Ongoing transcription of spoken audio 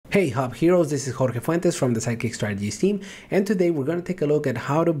Hey Hub Heroes, this is Jorge Fuentes from the Sidekick Strategies team, and today we're going to take a look at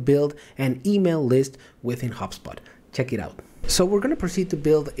how to build an email list within HubSpot. Check it out. So we're going to proceed to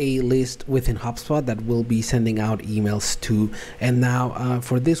build a list within HubSpot that we'll be sending out emails to. And now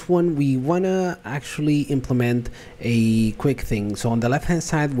for this one, we want to actually implement a quick thing. So on the left hand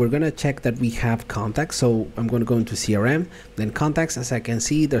side, we're going to check that we have contacts. So I'm going to go into CRM, then contacts. As I can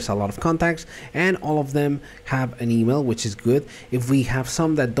see, there's a lot of contacts and all of them have an email, which is good. If we have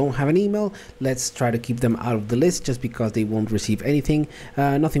some that don't have an email, let's try to keep them out of the list just because they won't receive anything.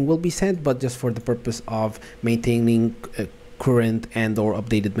 Nothing will be sent, but just for the purpose of maintaining current and or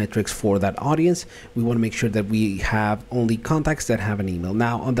updated metrics for that audience, we want to make sure that we have only contacts that have an email.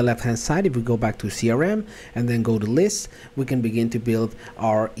 Now on the left hand side, if we go back to CRM and then go to lists, we can begin to build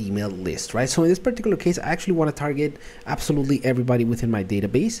our email list, right? So in this particular case, I actually want to target absolutely everybody within my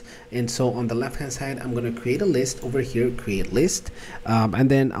database. And so on the left hand side, I'm going to create a list over here, create list,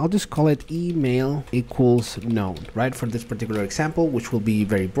 and then I'll just call it email equals known, right? For this particular example, which will be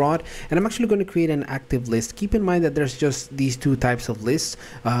very broad. And I'm actually going to create an active list. Keep in mind that there's just these two types of lists.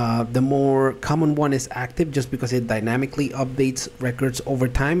 The more common one is active, just because it dynamically updates records over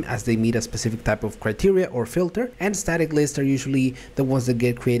time as they meet a specific type of criteria or filter. And static lists are usually the ones that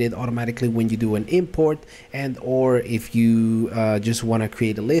get created automatically when you do an import, and or if you just want to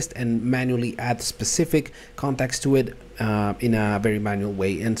create a list and manually add specific contacts to it in a very manual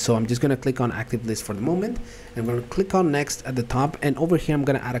way. And so I'm just going to click on active list for the moment. I'm going to click on next at the top, and over here I'm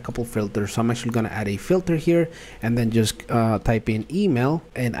going to add a couple filters. So I'm actually going to add a filter here and then just type in email.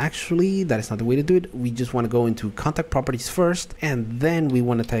 And actually that is not the way to do it. We just want to go into contact properties first, and then we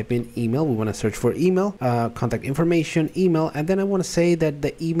want to type in email. We want to search for email, contact information, email, and then I want to say that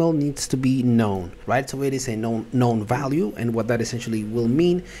the email needs to be known, right? So it is a known value, and what that essentially will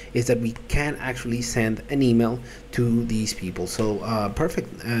mean is that we can actually send an email to these people. So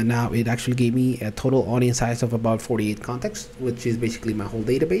perfect. Now it actually gave me a total audience size of about 48 contacts, which is basically my whole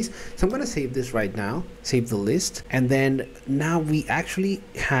database. So I'm going to save this right now, save the list, and then now we actually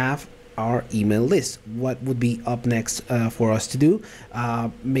have our email list. What would be up next for us to do?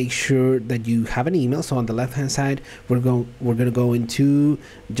 Make sure that you have an email. So on the left hand side, we're going to go into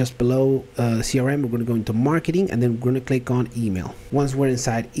just below CRM. We're going to go into marketing, and then we're going to click on email. Once we're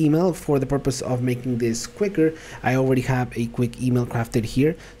inside email, for the purpose of making this quicker, I already have a quick email crafted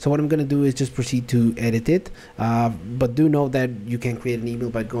here. So what I'm going to do is just proceed to edit it, but do know that you can create an email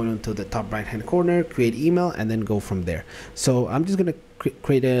by going into the top right hand corner, create email, and then go from there. So I'm just going to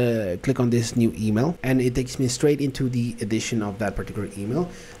click on this new email, and it takes me straight into the edition of that particular email.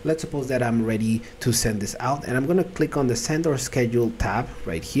 Let's suppose that I'm ready to send this out, and I'm going to click on the send or schedule tab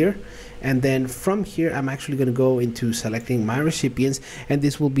right here. And then from here, I'm actually going to go into selecting my recipients, and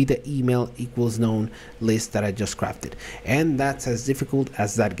this will be the email equals known list that I just crafted. And that's as difficult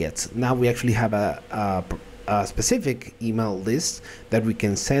as that gets. Now we actually have a specific email list that we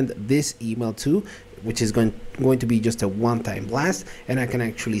can send this email to, which is going to be just a one-time blast, and I can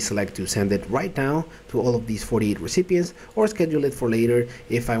actually select to send it right now to all of these 48 recipients, or schedule it for later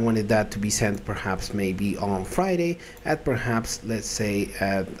if I wanted that to be sent perhaps maybe on Friday at perhaps, let's say,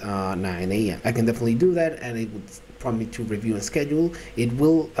 at 9 a.m. I can definitely do that, and it would prompt me to review and schedule. It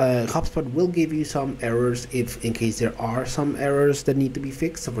will HubSpot will give you some errors if in case there are some errors that need to be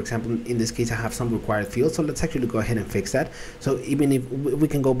fixed. So for example, in this case I have some required fields, so let's actually go ahead and fix that. So even if we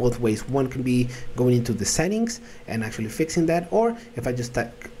can go both ways, one can be going into the settings and actually fixing that, or if I just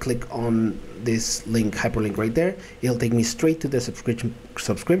click on this link, hyperlink right there, it'll take me straight to the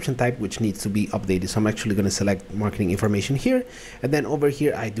subscription type, which needs to be updated. So I'm actually going to select marketing information here, and then over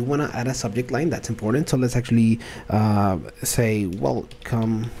here I do want to add a subject line. That's important. So let's actually say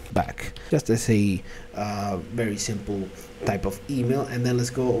welcome back, just as a very simple type of email. And then let's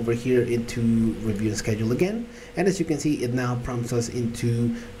go over here into review and schedule again, and as you can see, it now prompts us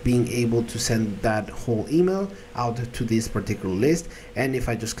into being able to send that whole email out to this particular list. And if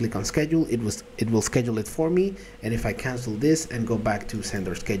I just click on schedule, it will schedule it for me. And if I cancel this and go back to send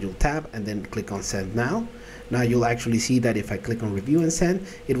or schedule tab and then click on send now, you'll actually see that if I click on review and send,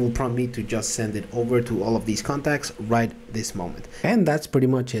 it will prompt me to just send it over to all of these contacts right this moment. And that's pretty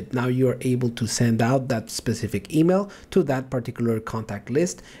much it. Now you're able to send out that specific email to that particular contact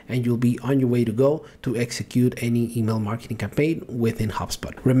list, and you'll be on your way to go to execute any email marketing campaign within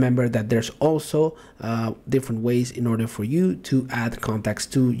HubSpot. Remember that there's also different ways in order for you to add contacts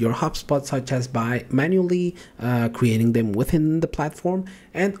to your HubSpot, such as by manually creating them within the platform,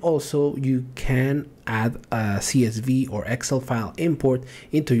 and also you can add a CSV or Excel file import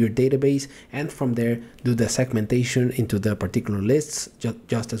into your database, and from there do the segmentation into the particular lists,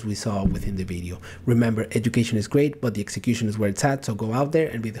 just as we saw within the video. Remember, education is great, but the execution is where it's at, so go out there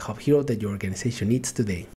and be the hub hero that your organization needs today.